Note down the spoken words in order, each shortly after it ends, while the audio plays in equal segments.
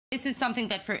This is something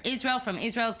that for Israel, from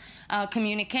Israel's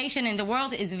communication in the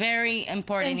world, is very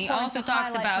important. He also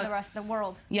talks about for the rest of the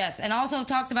world. Yes, and also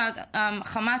talks about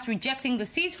Hamas rejecting the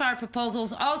ceasefire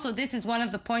proposals. Also, this is one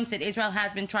of the points that Israel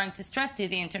has been trying to stress to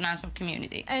the international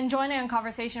community. And joining in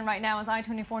conversation right now is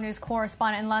i24 News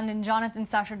correspondent in London, Jonathan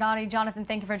Sacerdoti. Jonathan,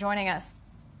 thank you for joining us.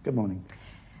 Good morning.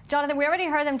 Jonathan, we already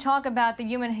heard them talk about the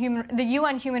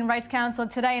UN Human Rights Council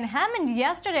today, and Hammond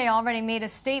yesterday already made a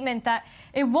statement that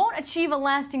it won't achieve a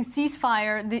lasting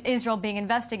ceasefire, Israel being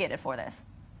investigated for this.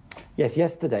 Yes,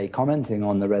 yesterday, commenting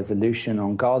on the resolution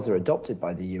on Gaza adopted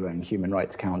by the UN Human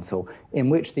Rights Council, in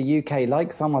which the UK,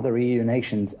 like some other EU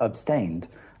nations, abstained,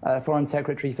 Foreign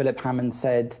Secretary Philip Hammond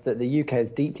said that the UK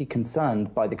is deeply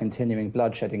concerned by the continuing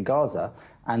bloodshed in Gaza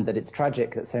and that it's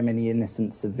tragic that so many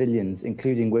innocent civilians,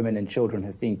 including women and children,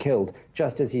 have been killed,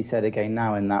 just as he said again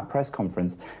now in that press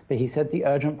conference. But he said the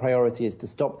urgent priority is to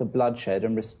stop the bloodshed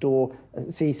and restore a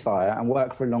ceasefire and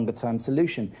work for a longer-term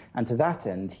solution. And to that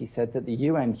end, he said that the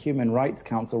UN Human Rights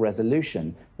Council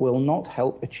resolution will not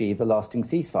help achieve a lasting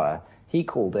ceasefire. He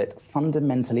called it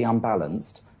fundamentally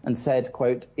unbalanced and said,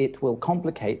 quote, it will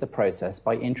complicate the process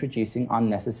by introducing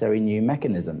unnecessary new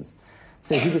mechanisms.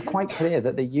 So he was quite clear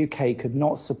that the UK could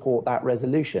not support that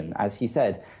resolution, as he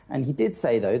said. And he did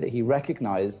say, though, that he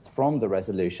recognised from the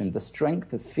resolution the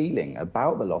strength of feeling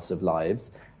about the loss of lives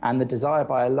and the desire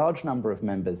by a large number of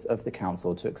members of the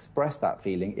Council to express that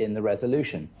feeling in the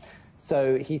resolution.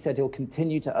 So he said he'll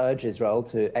continue to urge Israel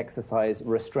to exercise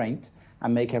restraint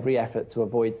and make every effort to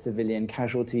avoid civilian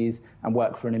casualties and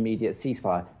work for an immediate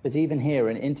ceasefire. But even here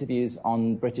in interviews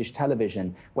on British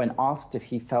television, when asked if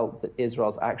he felt that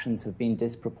Israel's actions have been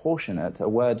disproportionate, a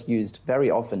word used very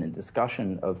often in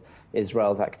discussion of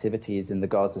Israel's activities in the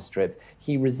Gaza Strip,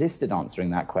 he resisted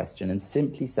answering that question and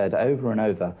simply said over and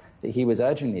over that he was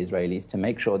urging the Israelis to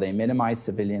make sure they minimize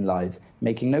civilian lives,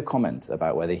 making no comment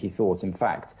about whether he thought, in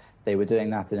fact, they were doing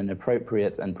that in an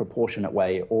appropriate and proportionate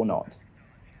way or not.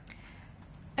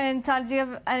 And Todd,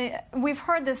 we've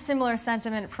heard this similar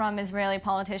sentiment from Israeli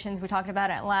politicians. We talked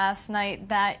about it last night,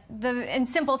 that in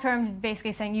simple terms,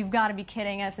 basically saying, you've got to be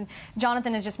kidding us. And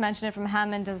Jonathan has just mentioned it from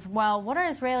Hammond as well. What are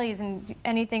Israelis and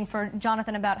anything for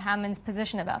Jonathan about Hammond's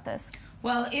position about this?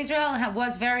 Well, Israel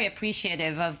was very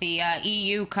appreciative of the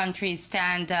EU countries'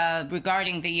 stand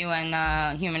regarding the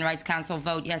UN Human Rights Council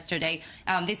vote yesterday.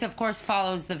 This, of course,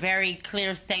 follows the very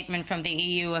clear statement from the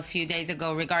EU a few days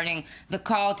ago regarding the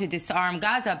call to disarm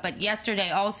Gaza. But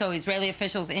yesterday also, Israeli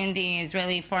officials in the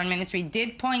Israeli Foreign Ministry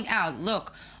did point out,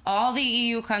 look, all the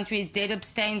EU countries did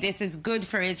abstain. This is good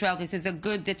for Israel. This is a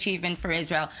good achievement for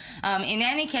Israel. In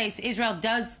any case, Israel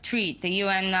does treat the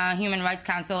UN Human Rights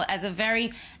Council as a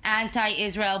very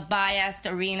anti-Israel biased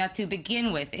arena to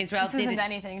begin with. Israel this isn't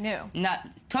anything new.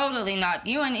 Totally not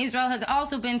new. And Israel has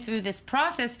also been through this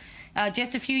process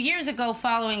just a few years ago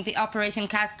following the Operation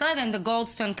Cast Lead and the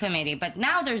Goldstone Committee. But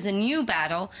now there's a new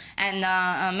battle,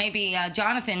 and maybe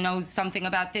Jonathan knows something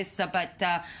about this, but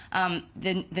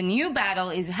the new battle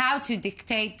is how to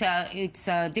dictate its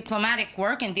diplomatic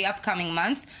work in the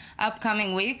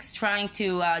upcoming weeks, trying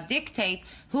to dictate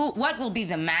what will be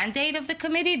the mandate of the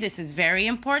committee. This is very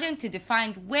important to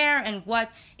define where and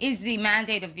what is the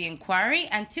mandate of the inquiry,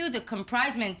 and to the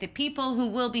comprisement, the people who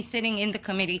will be sitting in the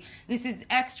committee. This is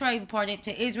extra important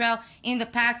to Israel. In the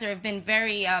past, there have been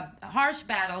very harsh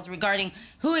battles regarding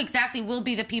who exactly will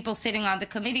be the people sitting on the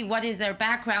committee, what is their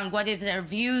background, what is their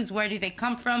views, where do they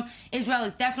come from. Israel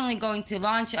is definitely going to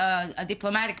launch a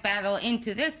diplomatic battle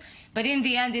into this, but in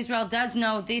the end, Israel does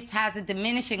know this has a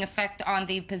diminishing effect on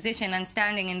the position and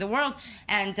standing in the world.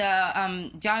 And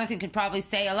Jonathan could probably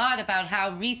say a lot about how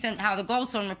the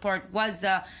Goldstone report was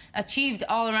achieved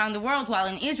all around the world, while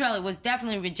in Israel it was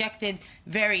definitely rejected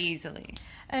very easily.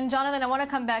 And Jonathan, I want to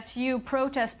come back to you.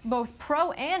 Protests both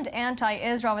pro and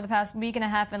anti-Israel over the past week and a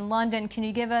half in London. Can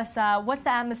you give us what's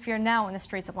the atmosphere now in the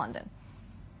streets of London?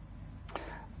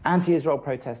 Anti-Israel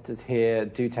protesters here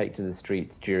do take to the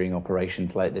streets during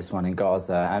operations like this one in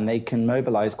Gaza, and they can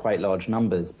mobilize quite large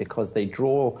numbers because they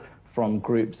draw from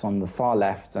groups on the far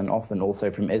left and often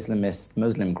also from Islamist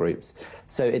Muslim groups.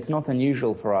 So it's not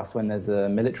unusual for us when there's a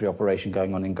military operation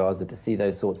going on in Gaza to see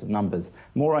those sorts of numbers.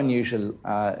 More unusual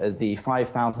are the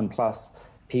 5,000 plus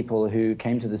people who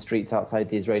came to the streets outside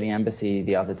the Israeli embassy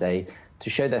the other day to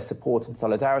show their support and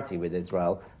solidarity with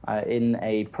Israel in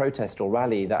a protest or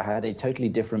rally that had a totally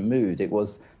different mood. It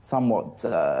was somewhat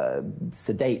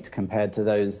sedate compared to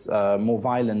those more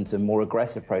violent and more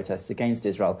aggressive protests against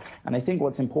Israel. And I think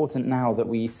what's important now that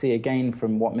we see again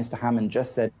from what Mr. Hammond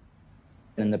just said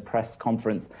in the press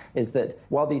conference is that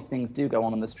while these things do go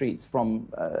on the streets from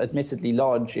admittedly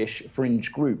large-ish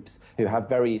fringe groups who have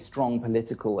very strong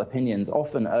political opinions,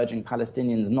 often urging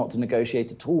Palestinians not to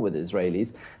negotiate at all with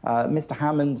Israelis, Mr.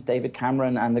 Hammond, David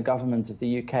Cameron and the government of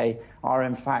the UK are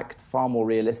in fact far more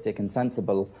realistic and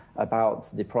sensible about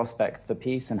the prospects for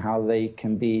peace and how that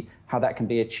can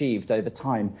be achieved over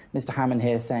time. Mr. Hammond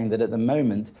here saying that at the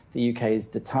moment the UK is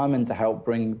determined to help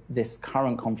bring this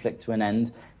current conflict to an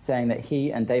end, saying that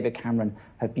he and David Cameron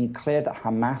have been clear that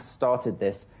Hamas started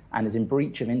this and is in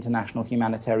breach of international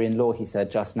humanitarian law, he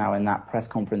said just now in that press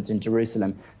conference in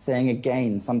Jerusalem, saying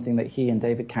again something that he and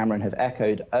David Cameron have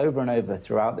echoed over and over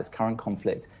throughout this current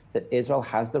conflict, that Israel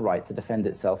has the right to defend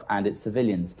itself and its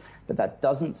civilians. But that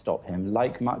doesn't stop him,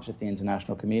 like much of the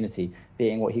international community,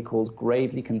 being what he calls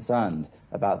gravely concerned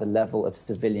about the level of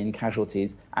civilian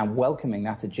casualties and welcoming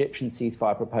that Egyptian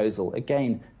ceasefire proposal,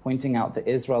 again pointing out that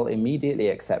Israel immediately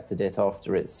accepted it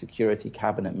after its Security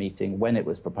Cabinet meeting when it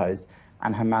was proposed,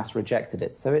 and Hamas rejected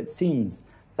it. So it seems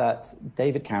that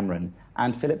David Cameron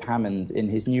and Philip Hammond, in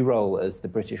his new role as the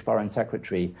British Foreign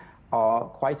Secretary, are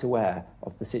quite aware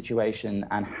of the situation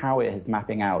and how it is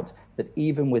mapping out, that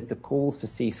even with the calls for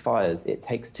ceasefires, it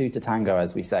takes two to tango,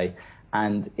 as we say.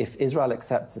 And if Israel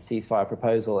accepts a ceasefire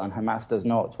proposal and Hamas does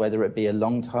not, whether it be a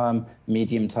long-term,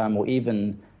 medium-term, or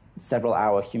even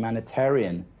several-hour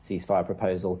humanitarian ceasefire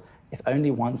proposal, if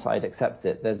only one side accepts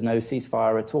it, there's no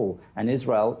ceasefire at all. And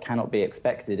Israel cannot be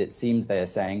expected, it seems they are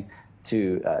saying,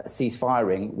 to cease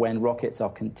firing when rockets are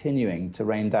continuing to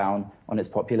rain down on its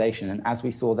population. And as we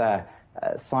saw there,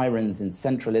 sirens in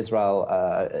central Israel,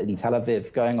 in Tel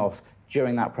Aviv, going off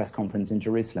during that press conference in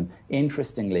Jerusalem.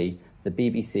 Interestingly, the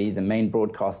BBC, the main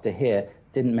broadcaster here,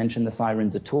 didn't mention the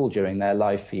sirens at all during their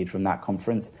live feed from that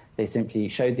conference. They simply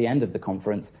showed the end of the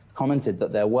conference, commented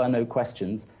that there were no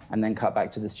questions, and then cut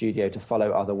back to the studio to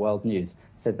follow other world news.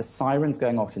 So the sirens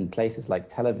going off in places like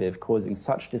Tel Aviv, causing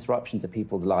such disruption to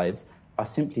people's lives, are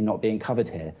simply not being covered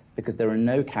here because there are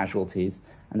no casualties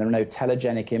and there are no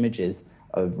telegenic images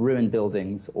of ruined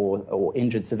buildings or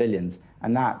injured civilians.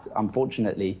 And that,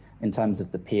 unfortunately, in terms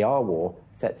of the PR war,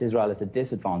 sets Israel at a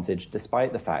disadvantage,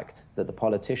 despite the fact that the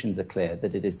politicians are clear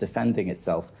that it is defending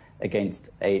itself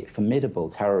against a formidable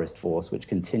terrorist force which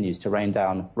continues to rain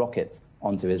down rockets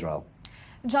onto Israel.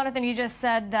 Jonathan, you just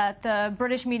said that the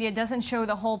British media doesn't show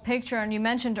the whole picture, and you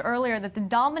mentioned earlier that the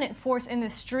dominant force in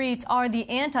the streets are the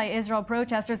anti-Israel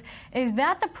protesters. Is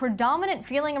that the predominant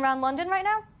feeling around London right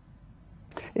now?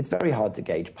 It's very hard to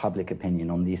gauge public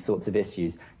opinion on these sorts of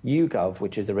issues. YouGov,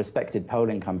 which is a respected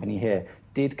polling company here,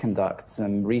 did conduct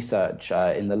some research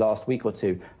in the last week or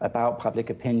two about public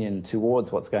opinion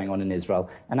towards what's going on in Israel.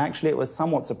 And actually, it was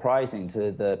somewhat surprising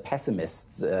to the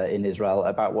pessimists in Israel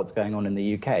about what's going on in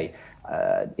the UK.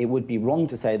 It would be wrong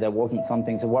to say there wasn't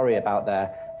something to worry about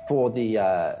there for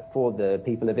the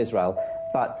people of Israel.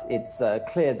 But it's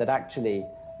clear that actually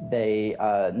they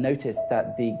noticed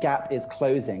that the gap is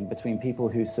closing between people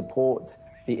who support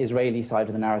the Israeli side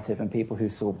of the narrative and people who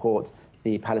support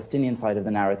the Palestinian side of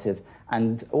the narrative.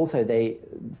 And also they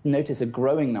notice a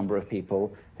growing number of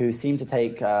people who seem to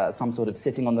take some sort of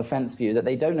sitting on the fence view that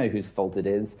they don't know whose fault it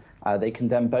is. They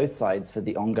condemn both sides for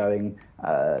the ongoing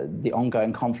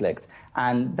conflict.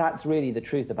 And that's really the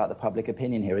truth about the public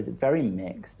opinion here, is it's very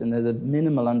mixed, and there's a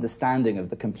minimal understanding of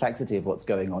the complexity of what's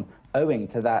going on, owing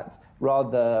to that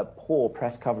rather poor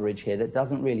press coverage here that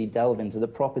doesn't really delve into the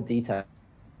proper details,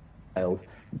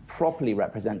 properly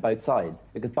represent both sides.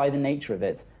 Because by the nature of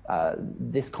it,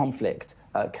 this conflict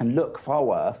can look far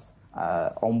worse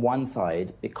on one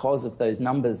side because of those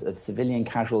numbers of civilian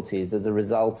casualties as a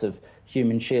result of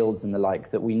human shields and the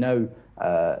like that we know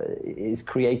is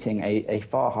creating a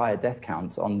far higher death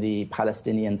count on the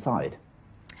Palestinian side.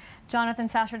 Jonathan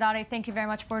Sacerdoti, thank you very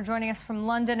much for joining us from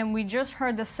London. And we just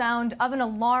heard the sound of an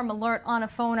alarm alert on a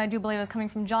phone. I do believe it was coming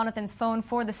from Jonathan's phone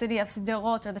for the city of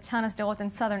Sderot, or the town of Sderot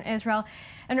in southern Israel.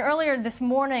 And earlier this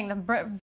morning, the